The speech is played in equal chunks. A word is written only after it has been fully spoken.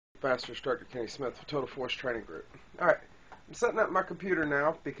Master Instructor Kenny Smith for Total Force Training Group. Alright, I'm setting up my computer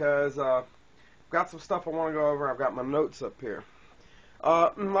now because I've got some stuff I want to go over. I've got my notes up here.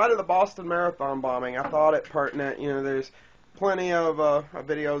 In light of the Boston Marathon bombing, I thought it pertinent. You know, there's plenty of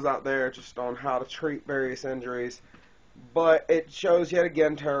videos out there just on how to treat various injuries, but it shows yet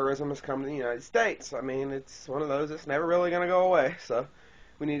again terrorism has come to the United States. I mean, it's one of those that's never really going to go away, so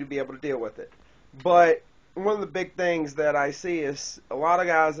we need to be able to deal with it. But one of the big things that I see is a lot of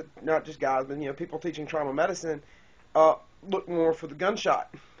guys, not just guys, but people teaching trauma medicine, look more for the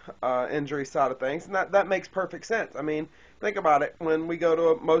gunshot injury side of things, and that makes perfect sense. I mean, think about it. When we go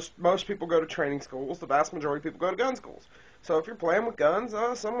to most people go to training schools, the vast majority of people go to gun schools. So if you're playing with guns,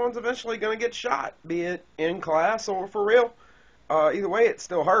 someone's eventually going to get shot, be it in class or for real. Either way, it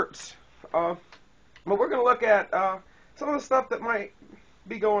still hurts. But we're going to look at some of the stuff that might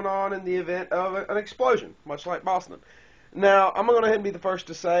be going on in the event of an explosion, much like Boston. Now, I'm going to go ahead and be the first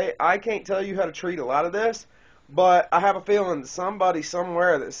to say, I can't tell you how to treat a lot of this, but I have a feeling that somebody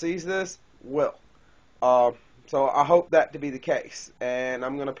somewhere that sees this will. So I hope that to be the case, and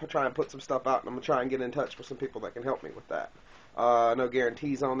I'm going to try and put some stuff out, and I'm going to try and get in touch with some people that can help me with that. No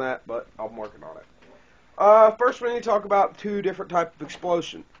guarantees on that, but I'm working on it. First, we need to talk about two different types of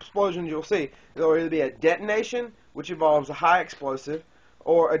explosions you'll see. There will either be a detonation, which involves a high explosive,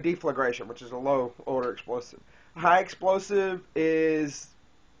 or a deflagration, which is a low-order explosive. A high explosive is,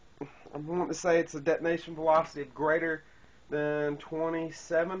 I want to say it's a detonation velocity of greater than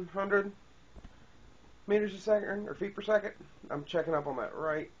 2,700 meters a second, or feet per second. I'm checking up on that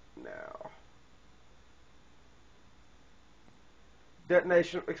right now.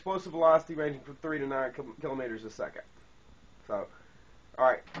 Detonation, explosive velocity ranging from 3 to 9 kilometers a second. So,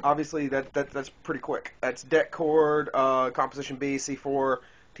 alright, obviously that's pretty quick. That's det cord, composition B, C4,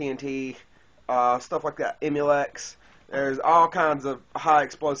 TNT, stuff like that, Emulex. There's all kinds of high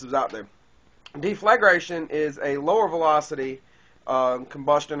explosives out there. Deflagration is a lower velocity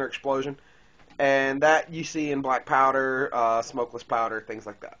combustion or explosion, and that you see in black powder, smokeless powder, things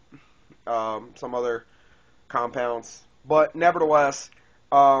like that. Some other compounds. But nevertheless,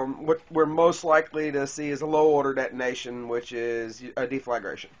 what we're most likely to see is a low-order detonation, which is a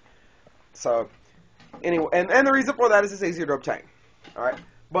deflagration. So, anyway, and the reason for that is it's easier to obtain. All right,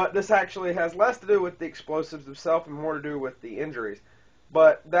 but this actually has less to do with the explosives themselves and more to do with the injuries.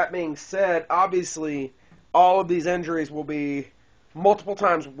 But that being said, obviously, all of these injuries will be multiple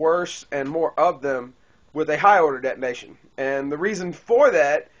times worse and more of them with a high-order detonation. And the reason for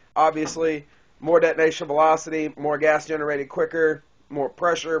that, obviously, more detonation velocity, more gas generated quicker, more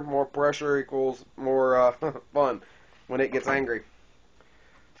pressure equals more fun when it gets angry.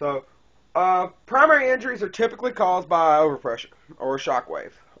 So, primary injuries are typically caused by overpressure or shock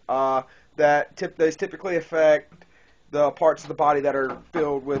wave. Those typically affect the parts of the body that are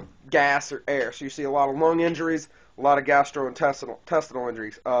filled with gas or air. So you see a lot of lung injuries, a lot of gastrointestinal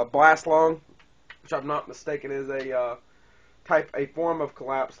injuries. Blast lung, which I'm not mistaken is a form of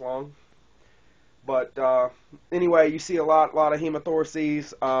collapsed lung. But anyway, you see a lot of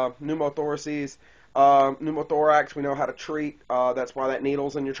hemothoraces, pneumothoraces, pneumothorax. We know how to treat. That's why that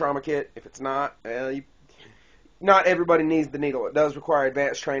needle's in your trauma kit. If it's not, not everybody needs the needle. It does require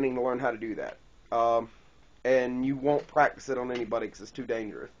advanced training to learn how to do that. And you won't practice it on anybody because it's too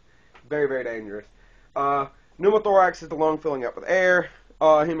dangerous. Very, very dangerous. Pneumothorax is the lung filling up with air.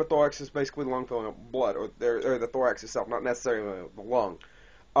 Hemothorax is basically the lung filling up with blood, or the thorax itself, not necessarily the lung.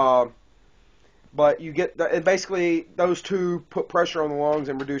 But you get and basically those two put pressure on the lungs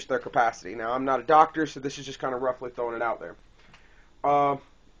and reduce their capacity. Now, I'm not a doctor, so this is just kind of roughly throwing it out there.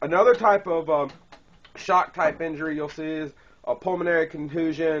 Another type of shock type injury you'll see is a pulmonary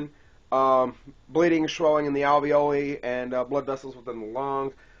contusion, bleeding, swelling in the alveoli, and blood vessels within the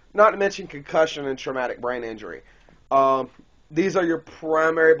lungs. Not to mention concussion and traumatic brain injury. These are your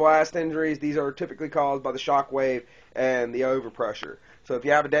primary blast injuries. These are typically caused by the shock wave and the overpressure. So if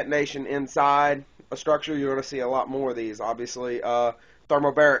you have a detonation inside a structure, you're going to see a lot more of these. Obviously,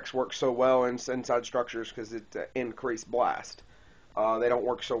 thermobarics work so well inside structures because it's increased blast. They don't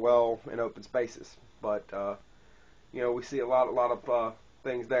work so well in open spaces, but we see a lot of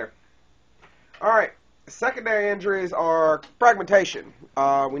things there. All right, secondary injuries are fragmentation.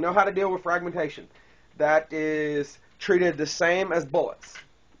 We know how to deal with fragmentation. That is treated the same as bullets.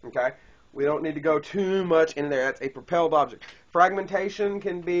 Okay. We don't need to go too much in there. That's a propelled object. Fragmentation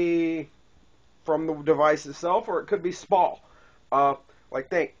can be from the device itself, or it could be spall.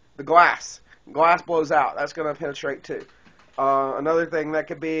 Think the glass. Glass blows out. That's going to penetrate too. Another thing that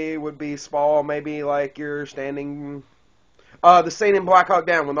would be spall. Maybe like you're standing. The scene in Black Hawk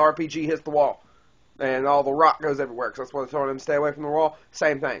Down when the RPG hits the wall. and all the rock goes everywhere, because that's why they're telling them to stay away from the wall.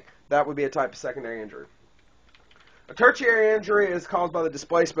 Same thing. That would be a type of secondary injury. A tertiary injury is caused by the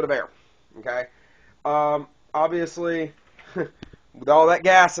displacement of air. Okay? Obviously, with all that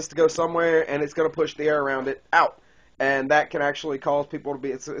gas has to go somewhere, and it's going to push the air around it out. And that can actually cause people to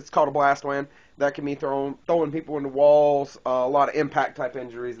be, it's called a blast wind. That can be throwing people into walls, a lot of impact type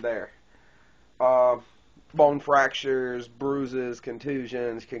injuries there. Bone fractures, bruises,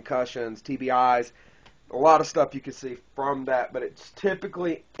 contusions, concussions, TBIs, a lot of stuff you can see from that, but it's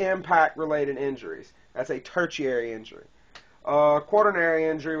typically impact-related injuries. That's a tertiary injury. Quaternary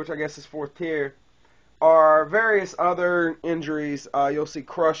injury, which I guess is fourth tier, are various other injuries. You'll see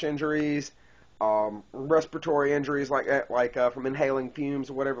crush injuries, respiratory injuries like from inhaling fumes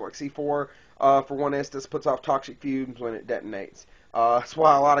or whatever, like C4, for one instance, puts off toxic fumes when it detonates. That's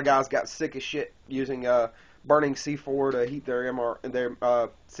why a lot of guys got sick as shit using burning C4 to heat their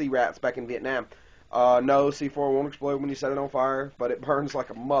C-rats back in Vietnam. No, C4 won't explode when you set it on fire, but it burns like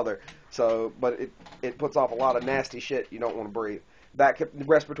a mother. But it puts off a lot of nasty shit you don't want to breathe.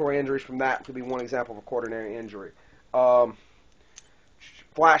 Respiratory injuries from that could be one example of a quaternary injury.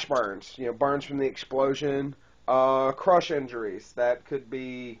 Flash burns, burns from the explosion. Crush injuries, that could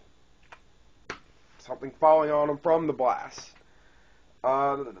be something falling on them from the blast.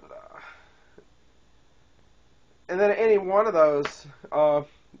 And then any one of those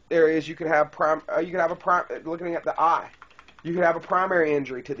areas, you could have looking at the eye, you could have a primary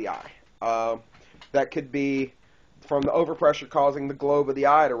injury to the eye. That could be from the overpressure causing the globe of the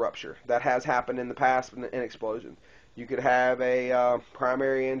eye to rupture. That has happened in the past in explosions. You could have a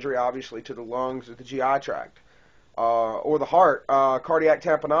primary injury, obviously, to the lungs or the GI tract. Or the heart. Cardiac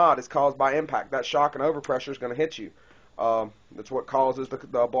tamponade is caused by impact. That shock and overpressure is going to hit you. That's what causes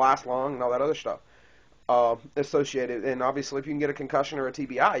the blast lung and all that other stuff associated. And obviously, if you can get a concussion or a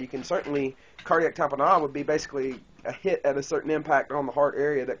TBI, you can certainly, cardiac tamponade would be basically a hit at a certain impact on the heart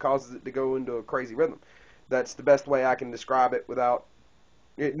area that causes it to go into a crazy rhythm. That's the best way I can describe it without,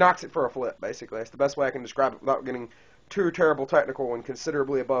 it knocks it for a flip, basically. That's the best way I can describe it without getting too terrible technical and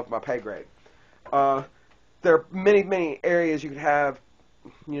considerably above my pay grade. There are many, many areas you could have,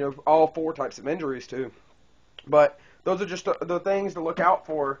 all four types of injuries to. But those are just the things to look out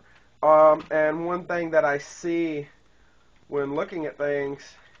for. And one thing that I see when looking at things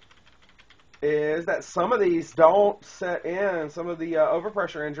is that some of these don't set in, some of the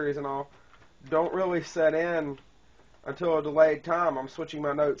overpressure injuries and all, don't really set in until a delayed time. I'm switching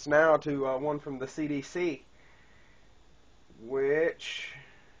my notes now to one from the CDC, which,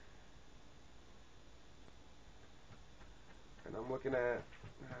 and I'm looking at,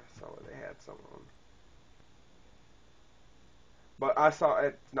 I saw they had some on, but I saw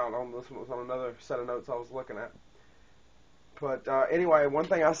it, not on this one, it was on another set of notes I was looking at. But anyway, one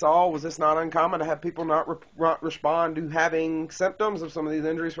thing I saw was it's not uncommon to have people not respond to having symptoms of some of these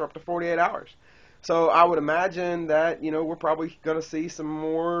injuries for up to 48 hours. So I would imagine that, we're probably going to see some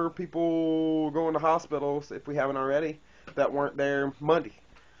more people going to hospitals, if we haven't already, that weren't there Monday.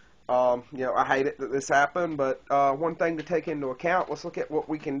 I hate it that this happened, but one thing to take into account, let's look at what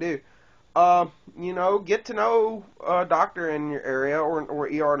we can do. Get to know a doctor in your area or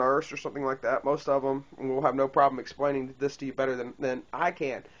ER nurse or something like that. Most of them will have no problem explaining this to you better than I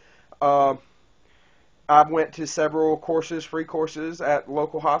can. I went to several courses, free courses at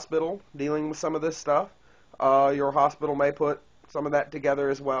local hospital dealing with some of this stuff. Your hospital may put some of that together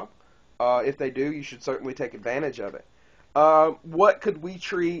as well. If they do, you should certainly take advantage of it. What could we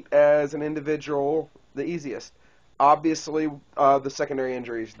treat as an individual the easiest? Obviously, the secondary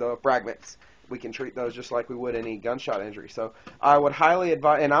injuries, the fragments. We can treat those just like we would any gunshot injury. So I would highly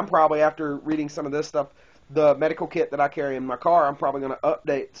advise, and I'm probably, after reading some of this stuff, the medical kit that I carry in my car, I'm probably going to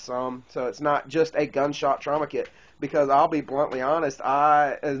update some, so it's not just a gunshot trauma kit. Because I'll be bluntly honest,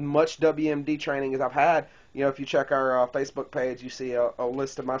 as much WMD training as I've had, if you check our Facebook page, you see a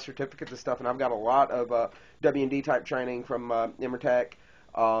list of my certificates and stuff, and I've got a lot of WMD type training from Emertech,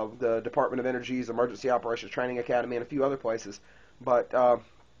 the Department of Energy's Emergency Operations Training Academy, and a few other places. But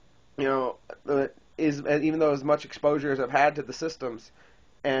even though as much exposure as I've had to the systems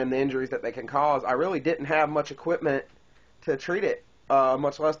and the injuries that they can cause, I really didn't have much equipment to treat it,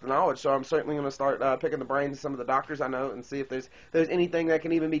 much less the knowledge. So I'm certainly going to start picking the brains of some of the doctors I know and see if there's anything that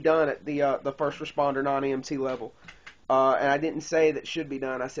can even be done at the first responder non-EMT level. And I didn't say that should be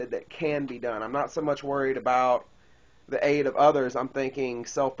done. I said that can be done. I'm not so much worried about the aid of others. I'm thinking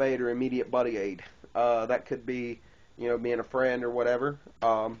self-aid or immediate buddy aid. That could be, being a friend or whatever,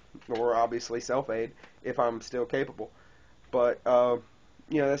 or obviously self-aid if I'm still capable. But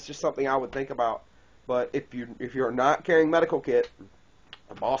that's just something I would think about. But if you're not carrying medical kit,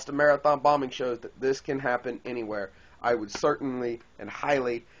 The Boston Marathon bombing shows that this can happen anywhere. I would certainly and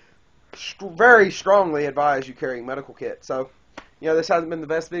highly, very strongly advise you carrying medical kit. So, this hasn't been the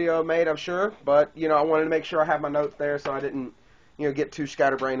best video I've made, I'm sure, but, I wanted to make sure I have my notes there so I didn't, get too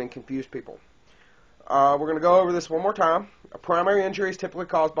scatterbrained and confuse people. We're going to go over this one more time. A primary injury is typically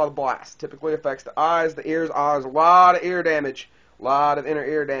caused by the blast. Typically affects the eyes, the ears, a lot of ear damage, a lot of inner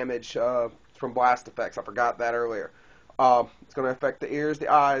ear damage from blast effects. I forgot that earlier. It's going to affect the ears, the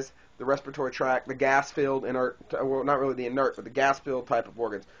eyes, the respiratory tract, the gas-filled inert, well, not really the inert, but the gas-filled type of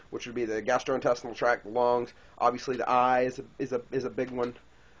organs, which would be the gastrointestinal tract, the lungs. Obviously, the eye is a big one.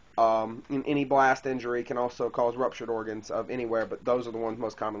 In any blast injury can also cause ruptured organs of anywhere, but those are the ones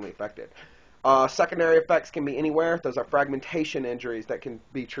most commonly affected. Secondary effects can be anywhere. Those are fragmentation injuries that can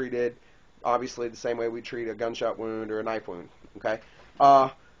be treated, obviously, the same way we treat a gunshot wound or a knife wound. Okay.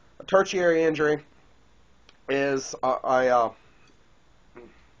 A tertiary injury is and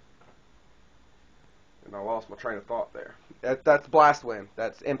I lost my train of thought there. That's blast wind.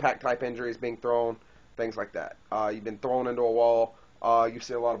 That's impact type injuries, being thrown, things like that. You've been thrown into a wall. You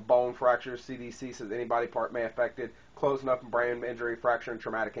see a lot of bone fractures. CDC says any body part may affected. Closing up and brain injury, fracture, and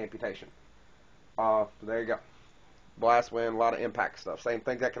traumatic amputation. So there you go. Blast wind, a lot of impact stuff. Same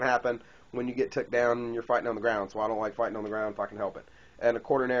thing that can happen when you get took down and you're fighting on the ground. So I don't like fighting on the ground if I can help it. And a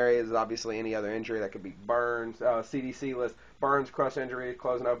quaternary is obviously any other injury that could be burns. CDC lists burns, crush injury,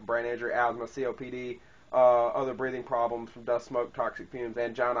 closing up, brain injury, asthma, COPD, other breathing problems from dust, smoke, toxic fumes,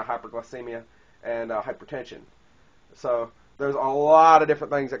 angina, hyperglycemia, and hypertension. So there's a lot of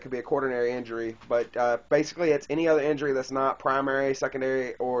different things that could be a quaternary injury, but basically it's any other injury that's not primary,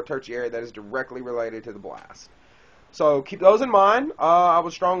 secondary, or tertiary that is directly related to the blast. So keep those in mind. I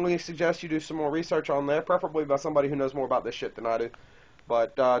would strongly suggest you do some more research on that, preferably by somebody who knows more about this shit than I do.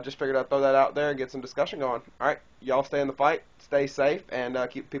 But just figured I'd throw that out there and get some discussion going. All right, y'all stay in the fight, stay safe, and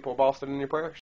keep people of Boston in your prayers.